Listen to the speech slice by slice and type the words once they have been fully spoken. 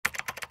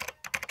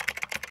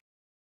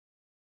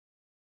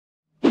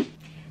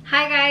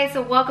Hi guys,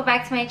 welcome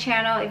back to my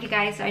channel. If you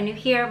guys are new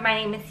here, my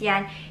name is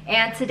Yen,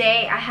 and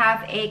today I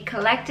have a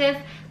collective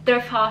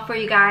thrift haul for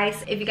you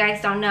guys. If you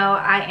guys don't know,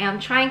 I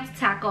am trying to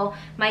tackle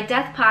my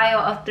death pile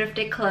of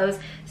thrifted clothes.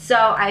 So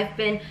I've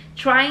been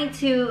trying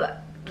to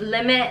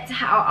limit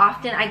how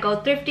often I go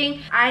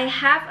thrifting. I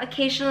have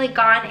occasionally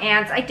gone,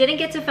 and I didn't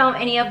get to film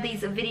any of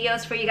these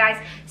videos for you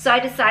guys, so I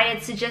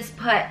decided to just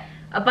put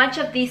a bunch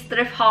of these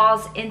thrift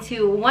hauls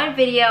into one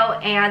video,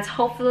 and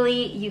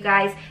hopefully you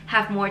guys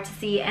have more to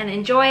see and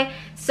enjoy.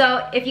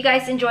 So if you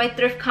guys enjoy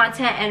thrift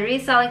content and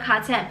reselling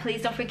content,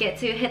 please don't forget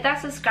to hit that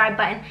subscribe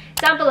button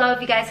down below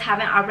if you guys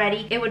haven't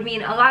already. It would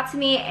mean a lot to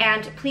me,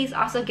 and please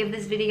also give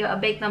this video a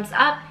big thumbs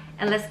up,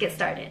 and let's get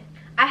started.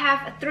 I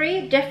have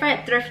 3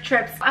 different thrift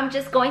trips. I'm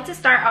just going to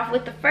start off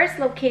with the first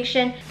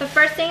location. The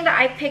first thing that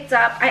I picked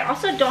up, I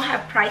also don't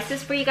have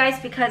prices for you guys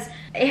because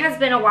it has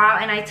been a while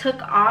and I took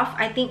off,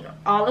 I think,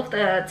 all of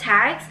the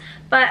tags,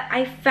 but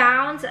I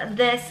found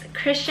this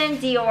Christian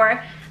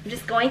Dior. I'm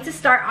just going to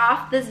start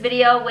off this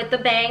video with the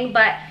bang,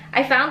 but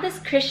I found this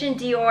Christian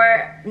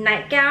Dior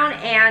nightgown,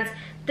 and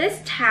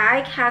this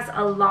tag has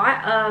a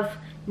lot of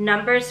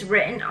numbers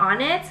written on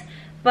it,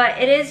 but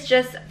it is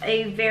just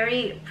a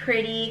very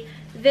pretty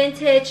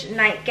vintage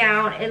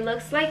nightgown. It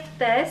looks like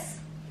this,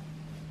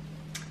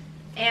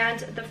 and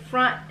the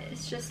front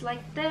is just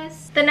like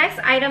this. The next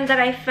item that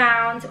I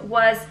found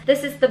was,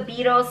 this is the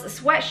Beatles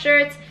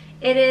sweatshirt.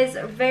 It is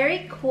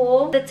very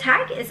cool. The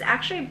tag is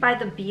actually by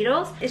the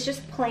Beatles. It's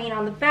just plain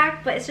on the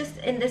back, but it's just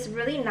in this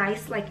really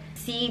nice like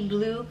sea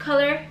blue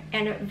color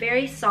and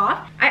very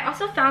soft. I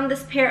also found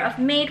this pair of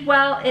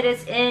Madewell. It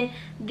is in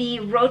the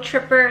Road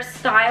Tripper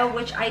style,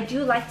 which I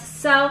do like to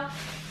sell.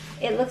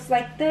 It looks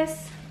like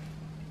this.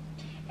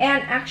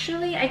 And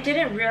actually, I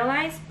didn't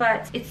realize,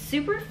 but it's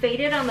super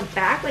faded on the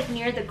back, like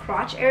near the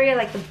crotch area,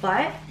 like the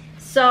butt.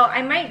 So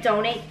I might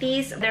donate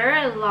these. There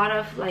are a lot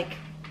of like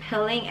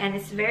pilling, and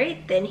it's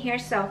very thin here,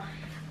 so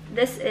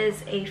this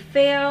is a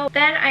fail.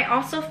 Then I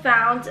also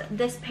found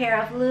this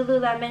pair of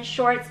Lululemon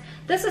shorts.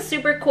 This is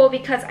super cool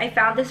because I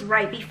found this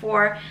right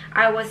before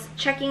I was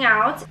checking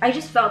out. I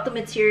just felt the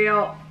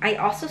material. I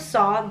also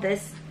saw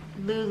this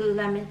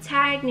Lululemon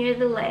tag near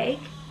the leg.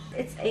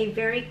 It's a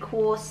very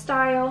cool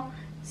style.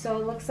 So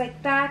it looks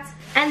like that.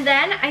 And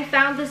then I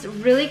found this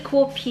really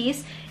cool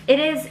piece. It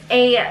is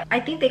a, I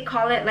think they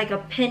call it like a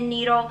pin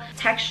needle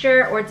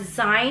texture or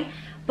design,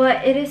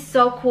 but it is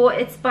so cool.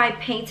 It's by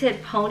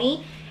Painted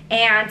Pony,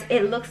 and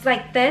it looks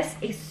like this,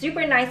 a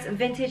super nice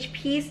vintage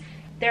piece.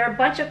 There are a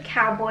bunch of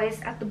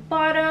cowboys at the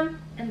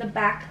bottom, and the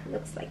back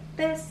looks like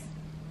this.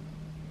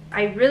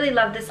 I really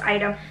love this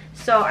item,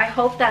 so I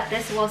hope that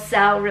this will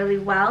sell really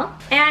well.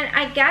 And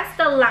I guess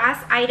the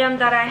last item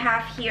that I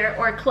have here,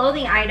 or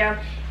clothing item,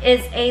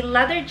 is a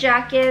leather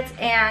jacket,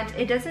 and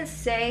it doesn't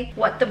say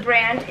what the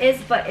brand is,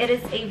 but it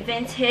is a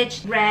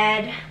vintage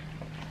red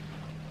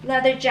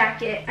leather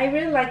jacket. I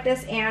really like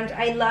this, and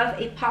I love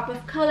a pop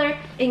of color,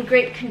 in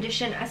great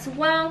condition as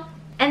well.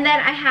 And then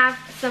I have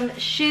some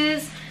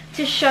shoes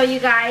to show you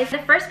guys. The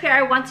first pair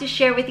I want to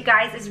share with you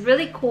guys is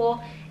really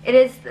cool. It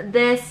is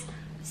this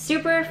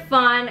super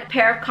fun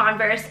pair of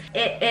Converse.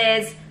 It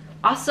is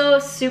also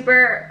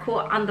super cool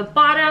on the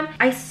bottom.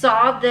 I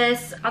saw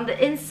this on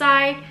the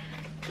inside.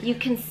 You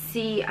can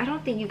see, I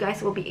don't think you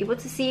guys will be able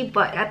to see,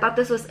 but I thought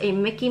this was a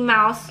Mickey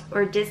Mouse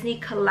or Disney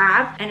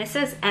collab, and it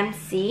says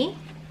MC.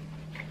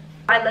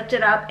 I looked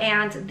it up,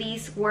 and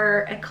these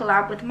were a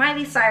collab with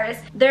Miley Cyrus.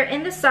 They're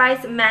in the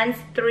size men's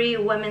 3,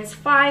 women's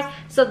 5,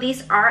 so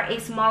these are a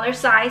smaller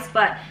size,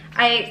 but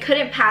I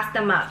couldn't pass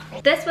them up.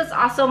 This was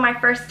also my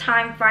first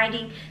time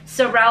finding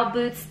Sorel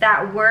boots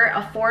that were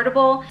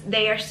affordable.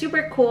 They are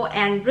super cool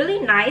and really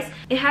nice.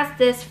 It has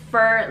this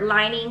fur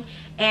lining,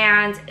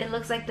 and it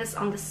looks like this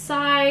on the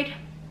side.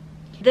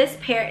 This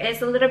pair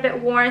is a little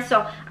bit worn,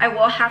 so I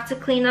will have to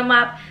clean them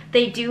up.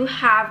 They do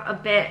have a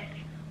bit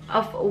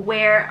of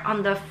wear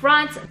on the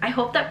front. I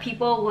hope that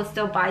people will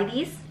still buy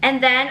these.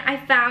 And then I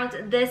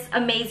found this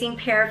amazing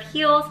pair of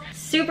heels.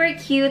 Super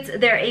cute.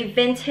 They're a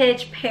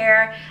vintage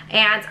pair,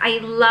 and I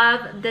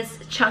love this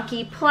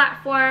chunky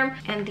platform,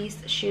 and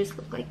these shoes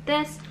look like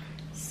this.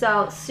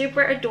 So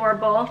super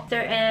adorable.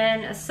 They're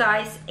in a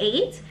size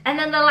 8. And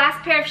then the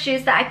last pair of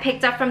shoes that I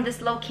picked up from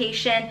this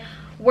location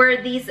were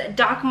these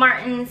Doc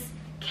Martens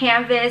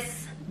canvas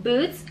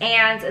boots,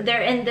 and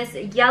they're in this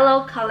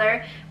yellow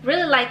color.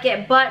 Really like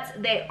it, but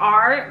they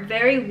are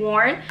very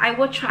worn. I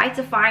will try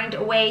to find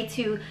a way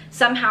to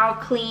somehow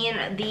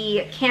clean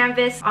the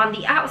canvas on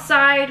the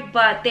outside,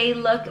 but they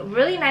look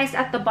really nice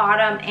at the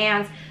bottom,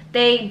 and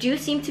they do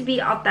seem to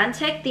be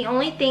authentic. The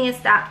only thing is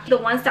that the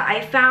ones that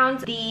I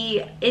found,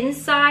 the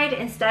inside,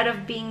 instead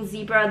of being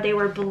zebra, they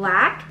were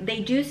black.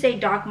 They do say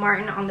Doc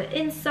Marten on the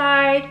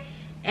inside,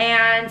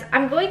 and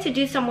I'm going to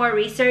do some more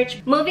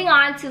research. Moving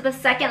on to the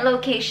second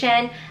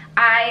location,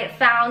 I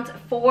found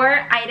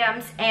 4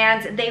 items,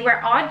 and they were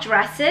all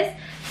dresses.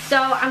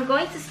 So I'm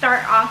going to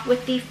start off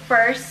with the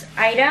first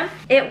item.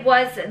 It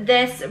was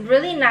this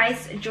really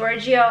nice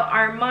Giorgio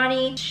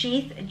Armani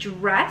sheath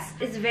dress.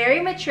 It's very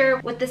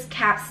mature with this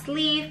cap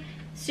sleeve,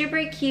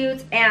 super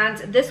cute, and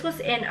this was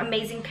in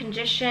amazing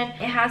condition.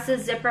 It has a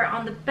zipper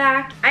on the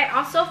back. I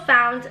also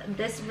found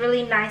this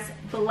really nice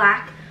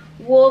black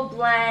wool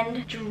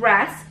blend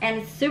dress,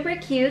 and it's super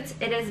cute.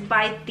 It is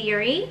by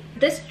Theory.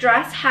 This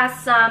dress has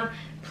some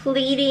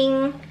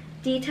pleating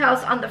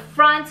details on the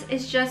front.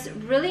 It's just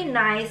really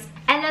nice.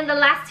 And then the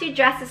last two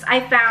dresses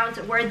I found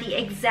were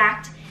the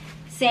exact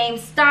same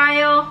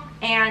style,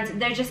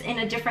 and they're just in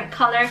a different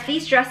color.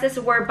 These dresses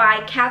were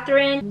by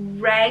Catherine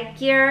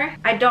Regier.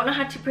 I don't know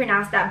how to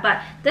pronounce that,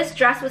 but this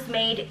dress was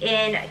made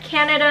in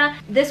Canada.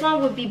 This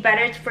one would be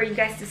better for you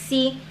guys to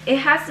see. It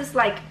has this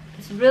like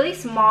this really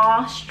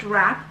small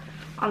strap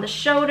on the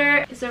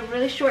shoulder. It's a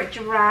really short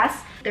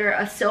dress. They're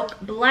a silk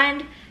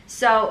blend,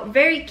 so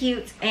very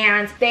cute,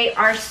 and they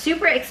are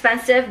super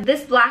expensive.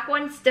 This black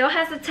one still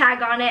has a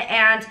tag on it,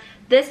 and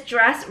this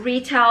dress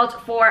retailed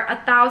for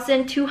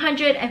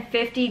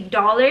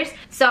 $1,250.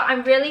 So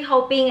I'm really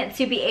hoping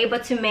to be able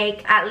to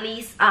make at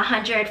least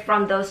 100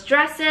 from those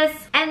dresses.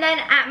 And then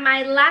at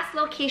my last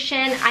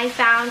location, I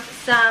found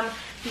some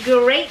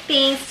great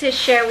things to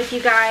share with you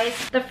guys.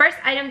 The first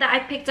item that I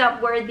picked up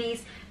were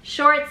these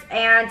shorts,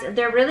 and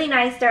they're really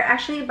nice. They're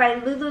actually by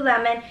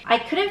Lululemon. I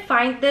couldn't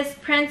find this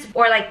print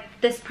or like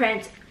this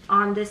print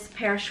on this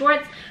pair of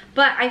shorts,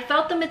 but I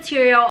felt the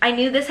material. I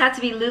knew this had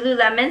to be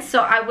Lululemon,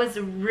 so I was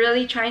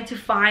really trying to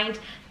find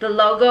the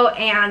logo,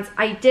 and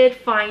I did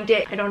find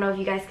it. I don't know if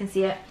you guys can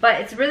see it,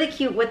 but it's really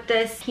cute with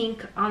this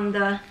pink on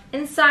the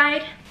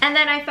inside. And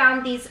then I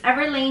found these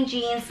Everlane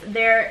jeans.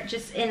 They're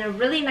just in a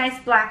really nice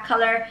black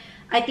color.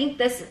 I think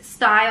this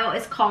style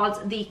is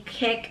called the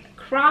Kick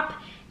Crop,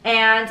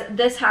 and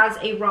this has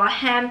a raw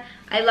hem.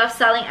 I love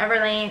selling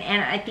Everlane,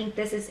 and I think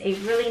this is a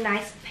really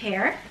nice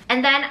pair.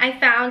 And then I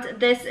found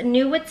this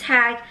new with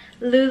tag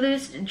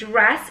Lulu's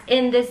dress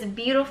in this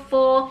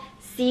beautiful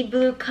sea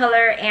blue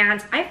color,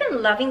 and I've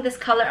been loving this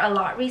color a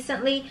lot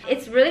recently.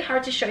 It's really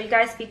hard to show you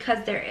guys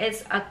because there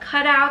is a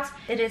cutout.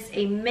 It is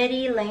a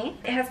midi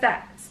length. It has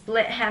that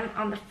split hem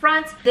on the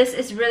front. This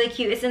is really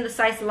cute. It's in the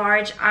size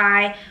large.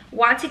 I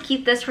want to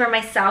keep this for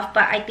myself,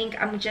 but I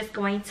think I'm just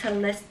going to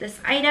list this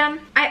item.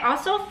 I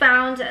also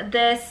found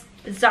this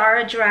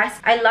Zara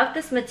dress. I love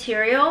this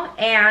material,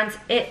 and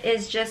it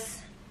is just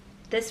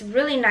this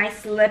really nice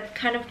slip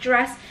kind of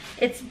dress.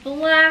 It's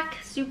black,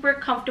 super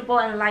comfortable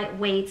and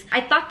lightweight.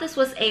 I thought this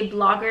was a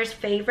blogger's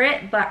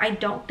favorite, but I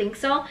don't think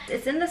so.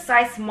 It's in the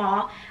size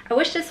small. I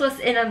wish this was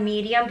in a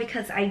medium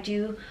because I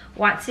do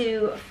want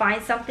to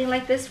find something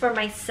like this for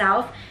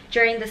myself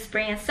during the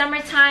spring and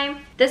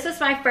summertime. This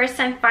was my first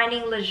time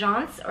finding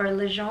Legence,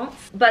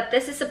 but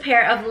this is a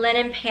pair of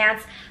linen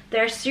pants.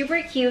 They're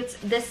super cute,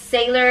 this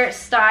sailor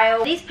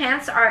style. These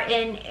pants are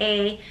in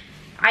a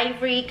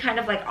ivory kind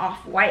of like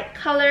off-white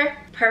color,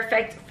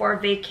 perfect for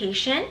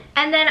vacation.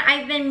 And then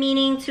I've been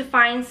meaning to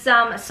find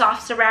some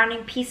soft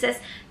surrounding pieces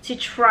to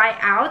try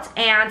out,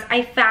 and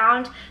I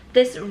found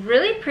this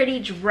really pretty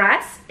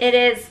dress. It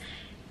is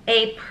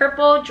a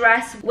purple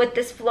dress with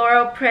this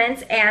floral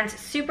print and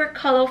super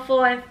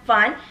colorful and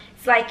fun.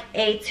 It's like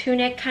a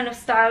tunic kind of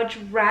style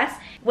dress.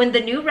 When the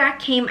new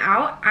rack came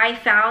out, I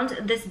found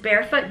this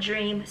Barefoot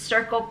Dream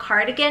circle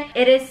cardigan.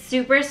 It is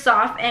super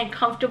soft and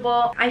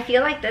comfortable. I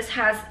feel like this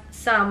has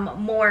some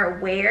more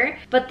wear,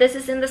 but this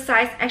is in the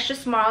size extra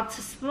small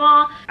to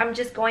small. I'm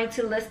just going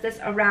to list this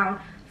around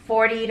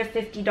 $40 to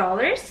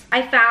 $50.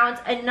 I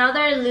found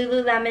another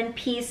Lululemon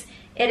piece.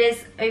 It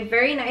is a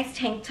very nice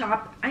tank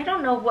top. I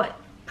don't know what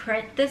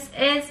print this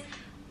is,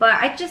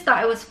 but I just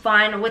thought it was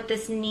fun with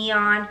this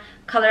neon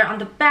color on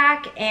the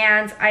back,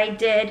 and I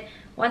did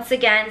once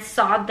again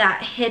saw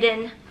that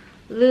hidden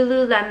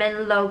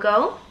Lululemon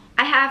logo.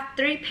 I have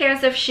 3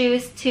 pairs of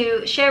shoes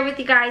to share with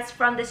you guys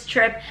from this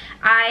trip.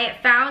 I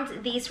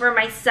found these for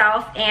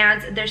myself,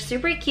 and they're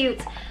super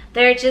cute.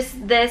 They're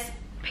just this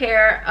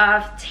pair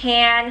of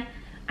tan,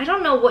 I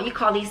don't know what you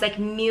call these, like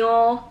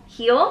mule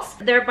heels.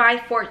 They're by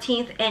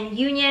 14th and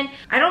Union.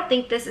 I don't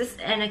think this is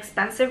an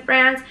expensive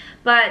brand,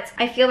 but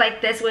I feel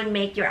like this would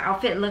make your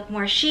outfit look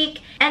more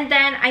chic. And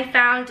then I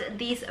found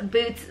these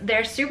boots.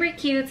 They're super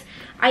cute.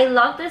 I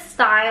love this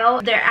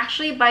style. They're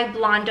actually by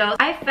Blondo.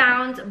 I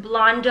found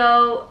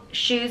Blondo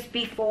shoes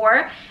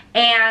before,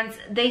 and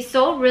they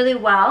sold really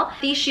well.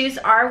 These shoes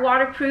are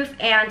waterproof,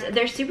 and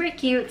they're super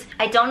cute.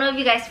 I don't know if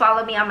you guys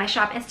follow me on my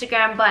shop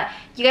Instagram, but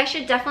you guys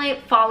should definitely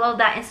follow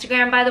that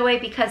Instagram, by the way,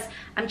 because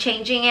I'm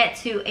changing it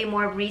to a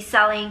more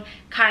reselling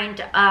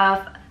kind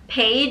of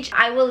page.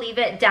 I will leave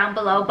it down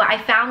below, but I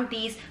found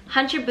these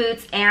hunter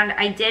boots, and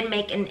I did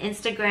make an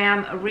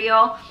Instagram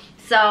reel.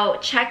 So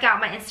check out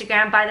my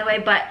Instagram, by the way.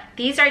 But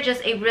these are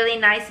just a really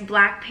nice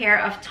black pair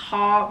of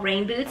tall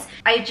rain boots.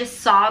 I just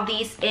saw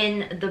these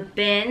in the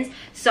bins,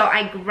 so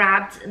I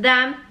grabbed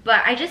them.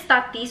 But I just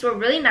thought these were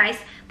really nice.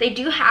 They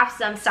do have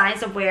some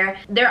size of wear.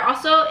 They're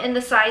also in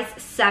the size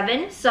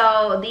 7,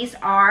 so these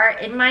are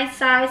in my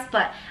size,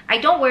 but I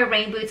don't wear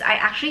rain boots. I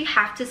actually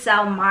have to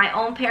sell my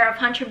own pair of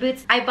hunter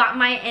boots. I bought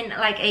mine in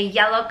like a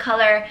yellow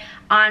color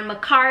on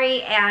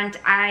Macari, and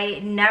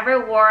I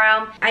never wore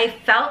them. I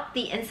felt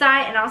the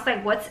inside, and I was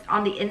like, what's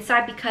on the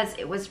inside, because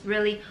it was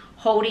really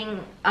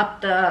holding up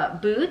the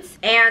boots,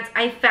 and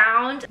I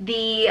found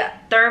the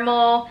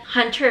thermal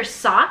hunter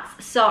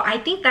socks, so I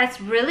think that's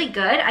really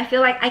good. I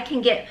feel like I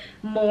can get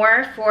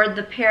more for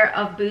the pair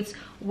of boots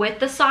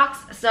with the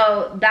socks,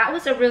 so that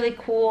was a really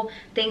cool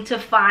thing to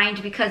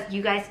find, because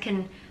you guys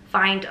can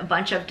find a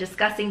bunch of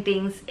disgusting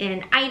things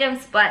in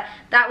items, but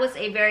that was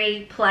a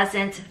very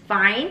pleasant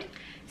find.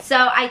 So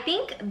I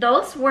think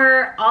those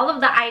were all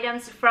of the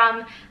items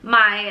from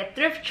my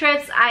thrift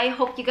trips. I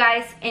hope you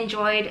guys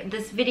enjoyed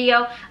this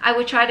video. I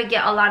would try to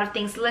get a lot of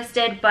things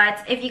listed,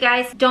 but if you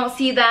guys don't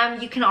see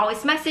them, you can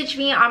always message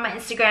me on my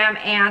Instagram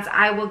and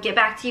I will get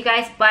back to you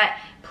guys. But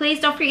please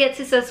don't forget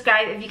to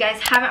subscribe if you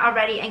guys haven't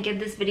already, and give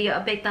this video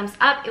a big thumbs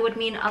up. It would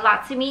mean a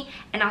lot to me,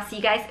 and I'll see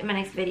you guys in my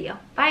next video.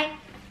 Bye!